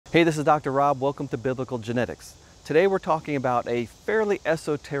Hey, this is Dr. Rob. Welcome to Biblical Genetics. Today we're talking about a fairly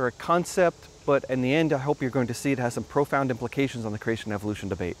esoteric concept, but in the end I hope you're going to see it has some profound implications on the creation and evolution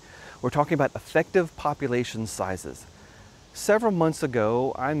debate. We're talking about effective population sizes. Several months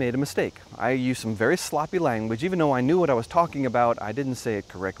ago I made a mistake. I used some very sloppy language. Even though I knew what I was talking about, I didn't say it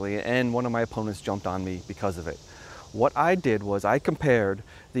correctly, and one of my opponents jumped on me because of it. What I did was I compared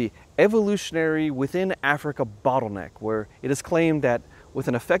the evolutionary within Africa bottleneck, where it is claimed that with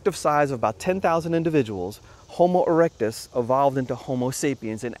an effective size of about 10,000 individuals, Homo erectus evolved into Homo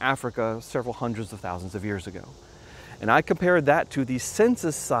sapiens in Africa several hundreds of thousands of years ago. And I compared that to the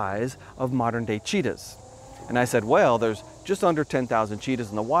census size of modern day cheetahs. And I said, well, there's just under 10,000 cheetahs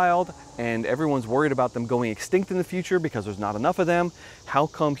in the wild, and everyone's worried about them going extinct in the future because there's not enough of them. How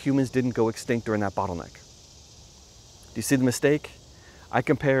come humans didn't go extinct during that bottleneck? Do you see the mistake? I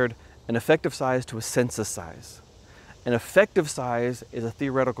compared an effective size to a census size. An effective size is a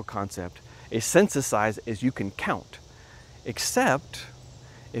theoretical concept. A census size is you can count. Except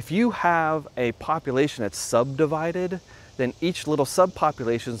if you have a population that's subdivided, then each little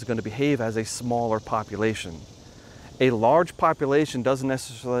subpopulation is going to behave as a smaller population. A large population doesn't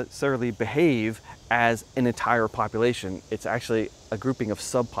necessarily behave as an entire population. It's actually a grouping of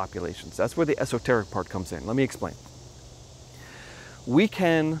subpopulations. That's where the esoteric part comes in. Let me explain. We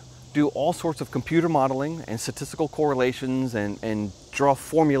can do all sorts of computer modeling and statistical correlations and draw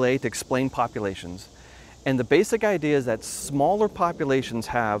formulae to explain populations. And the basic idea is that smaller populations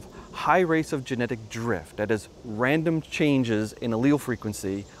have high rates of genetic drift, that is, random changes in allele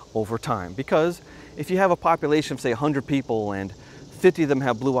frequency over time. Because if you have a population of, say, 100 people and 50 of them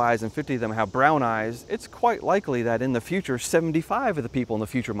have blue eyes and 50 of them have brown eyes, it's quite likely that in the future, 75 of the people in the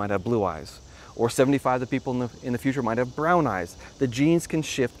future might have blue eyes, or 75 of the people in the future might have brown eyes. The genes can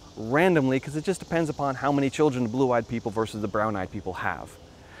shift randomly because it just depends upon how many children the blue-eyed people versus the brown-eyed people have.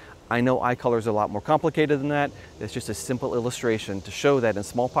 I know eye color is a lot more complicated than that. It's just a simple illustration to show that in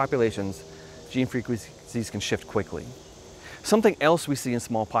small populations, gene frequencies can shift quickly. Something else we see in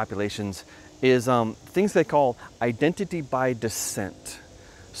small populations is things they call identity by descent.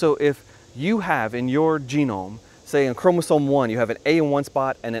 So if you have in your genome, say in chromosome 1, you have an A in one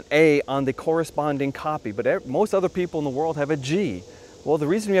spot and an A on the corresponding copy, but most other people in the world have a G. Well, the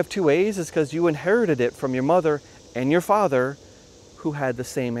reason you have two A's is because you inherited it from your mother and your father who had the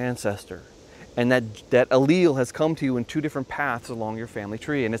same ancestor. And that allele has come to you in two different paths along your family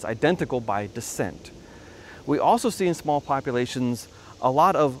tree, and it's identical by descent. We also see in small populations a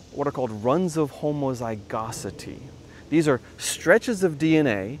lot of what are called runs of homozygosity. These are stretches of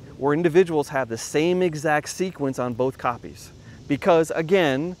DNA where individuals have the same exact sequence on both copies. Because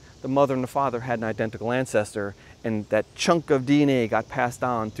again, the mother and the father had an identical ancestor, and that chunk of DNA got passed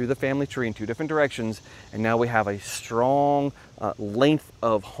on through the family tree in two different directions, and now we have a strong length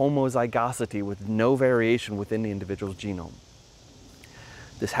of homozygosity with no variation within the individual's genome.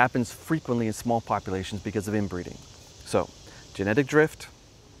 This happens frequently in small populations because of inbreeding. So, genetic drift,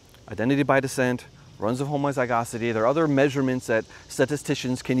 identity by descent, runs of homozygosity. There are other measurements that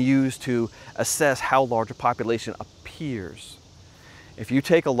statisticians can use to assess how large a population appears. If you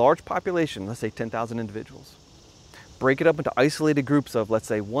take a large population, let's say 10,000 individuals, break it up into isolated groups of, let's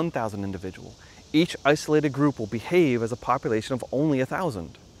say, 1,000 individuals, each isolated group will behave as a population of only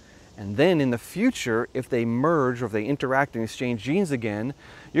 1,000. And then in the future, if they merge or if they interact and exchange genes again,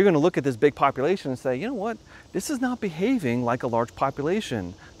 you're going to look at this big population and say, you know what, this is not behaving like a large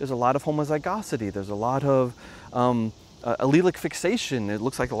population. There's a lot of homozygosity. There's a lot of allelic fixation. It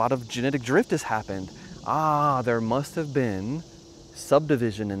looks like a lot of genetic drift has happened. Ah, there must have been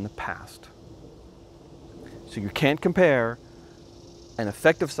subdivision in the past. So you can't compare an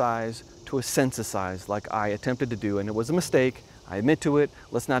effective size to a census size like I attempted to do, and it was a mistake. I admit to it.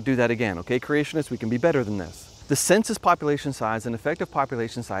 Let's not do that again, okay, creationists? We can be better than this. The census population size and effective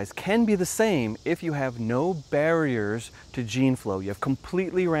population size can be the same if you have no barriers to gene flow. You have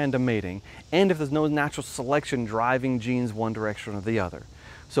completely random mating, and if there's no natural selection driving genes one direction or the other.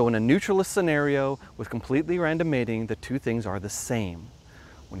 So in a neutralist scenario with completely random mating, the two things are the same.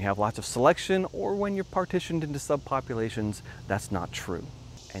 When you have lots of selection or when you're partitioned into subpopulations, that's not true.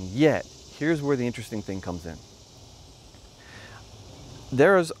 And yet, here's where the interesting thing comes in.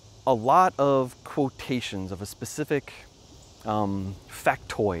 There's a lot of quotations of a specific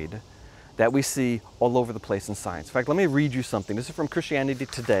factoid that we see all over the place in science. In fact, let me read you something. This is from Christianity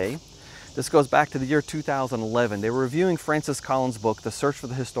Today. This goes back to the year 2011. They were reviewing Francis Collins' book, The Search for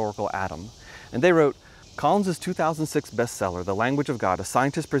the Historical Atom. And they wrote, Collins' 2006 bestseller, The Language of God, A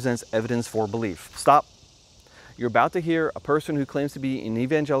Scientist Presents Evidence for Belief. Stop. You're about to hear a person who claims to be an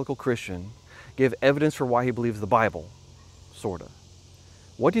evangelical Christian give evidence for why he believes the Bible, sorta.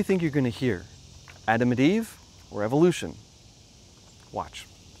 What do you think you're going to hear? Adam and Eve or evolution? Watch.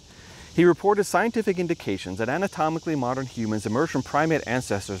 He reported scientific indications that anatomically modern humans emerged from primate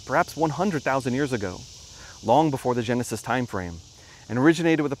ancestors perhaps 100,000 years ago, long before the Genesis time frame, and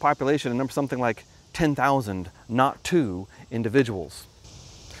originated with a population of something like 10,000, not 2 individuals.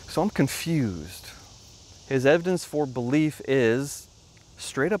 So I'm confused. His evidence for belief is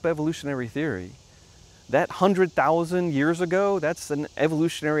straight up evolutionary theory. That 100,000 years ago, that's an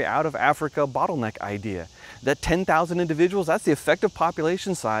evolutionary out of Africa bottleneck idea. That 10,000 individuals, that's the effective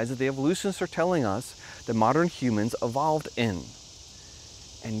population size that the evolutionists are telling us that modern humans evolved in.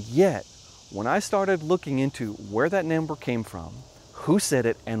 And yet, when I started looking into where that number came from, who said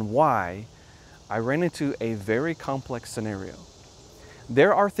it, and why, I ran into a very complex scenario.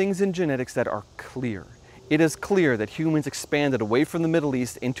 There are things in genetics that are clear. It is clear that humans expanded away from the Middle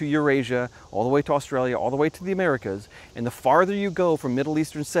East into Eurasia, all the way to Australia, all the way to the Americas. And the farther you go from Middle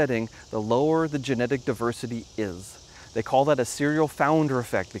Eastern setting, the lower the genetic diversity is. They call that a serial founder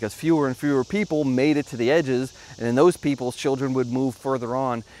effect because fewer and fewer people made it to the edges, and then those people's children would move further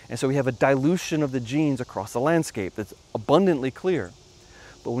on. And so we have a dilution of the genes across the landscape that's abundantly clear.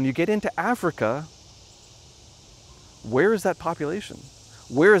 But when you get into Africa, where is that population?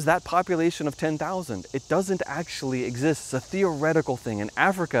 Where is that population of 10,000? It doesn't actually exist. It's a theoretical thing, and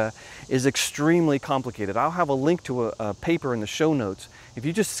Africa is extremely complicated. I'll have a link to a paper in the show notes. If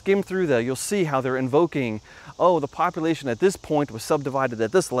you just skim through that, you'll see how they're invoking, oh, the population at this point was subdivided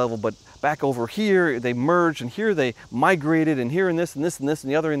at this level, but back over here they merged, and here they migrated, and here and this and this and this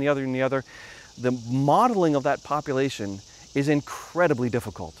and the other and the other and the other. The modeling of that population is incredibly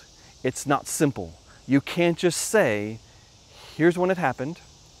difficult. It's not simple. You can't just say, here's when it happened,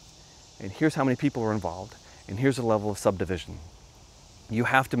 and here's how many people were involved, and here's the level of subdivision. You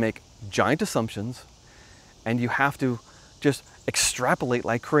have to make giant assumptions, and you have to just extrapolate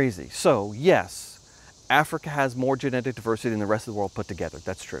like crazy. So yes, Africa has more genetic diversity than the rest of the world put together.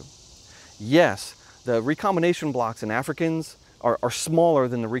 That's true. Yes, the recombination blocks in Africans are smaller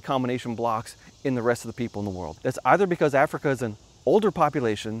than the recombination blocks in the rest of the people in the world. That's either because Africa is an older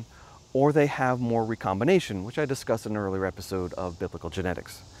population or they have more recombination, which I discussed in an earlier episode of Biblical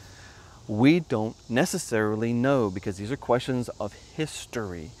Genetics. We don't necessarily know because these are questions of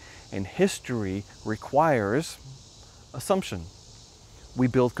history, and history requires assumption. We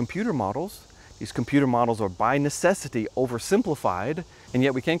build computer models. These computer models are by necessity oversimplified, and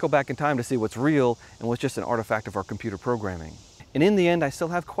yet we can't go back in time to see what's real and what's just an artifact of our computer programming. And in the end, I still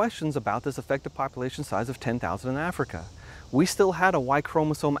have questions about this effective population size of 10,000 in Africa. We still had a Y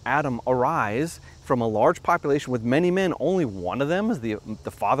chromosome atom arise from a large population with many men. Only one of them is the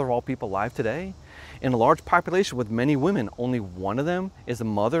father of all people alive today. In a large population with many women, only one of them is the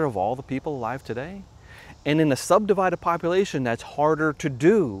mother of all the people alive today. And in a subdivided population, that's harder to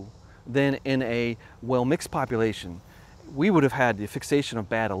do than in a well-mixed population. We would have had the fixation of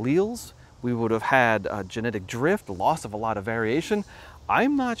bad alleles. We would have had genetic drift, loss of a lot of variation.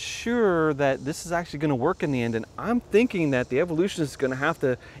 I'm not sure that this is actually going to work in the end, and I'm thinking that the evolutionist is going to have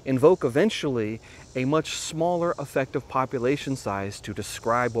to invoke eventually a much smaller effective population size to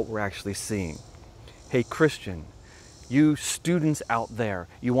describe what we're actually seeing. Hey Christian, you students out there,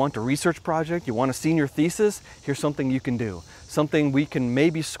 you want a research project, you want a senior thesis, here's something you can do. Something we can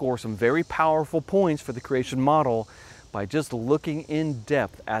maybe score some very powerful points for the creation model by just looking in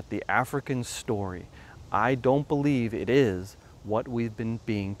depth at the African story. I don't believe it is what we've been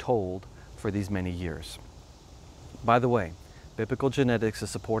being told for these many years. By the way, Biblical Genetics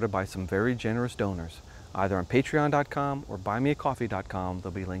is supported by some very generous donors, either on patreon.com or buymeacoffee.com.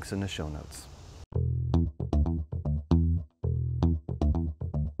 There'll be links in the show notes.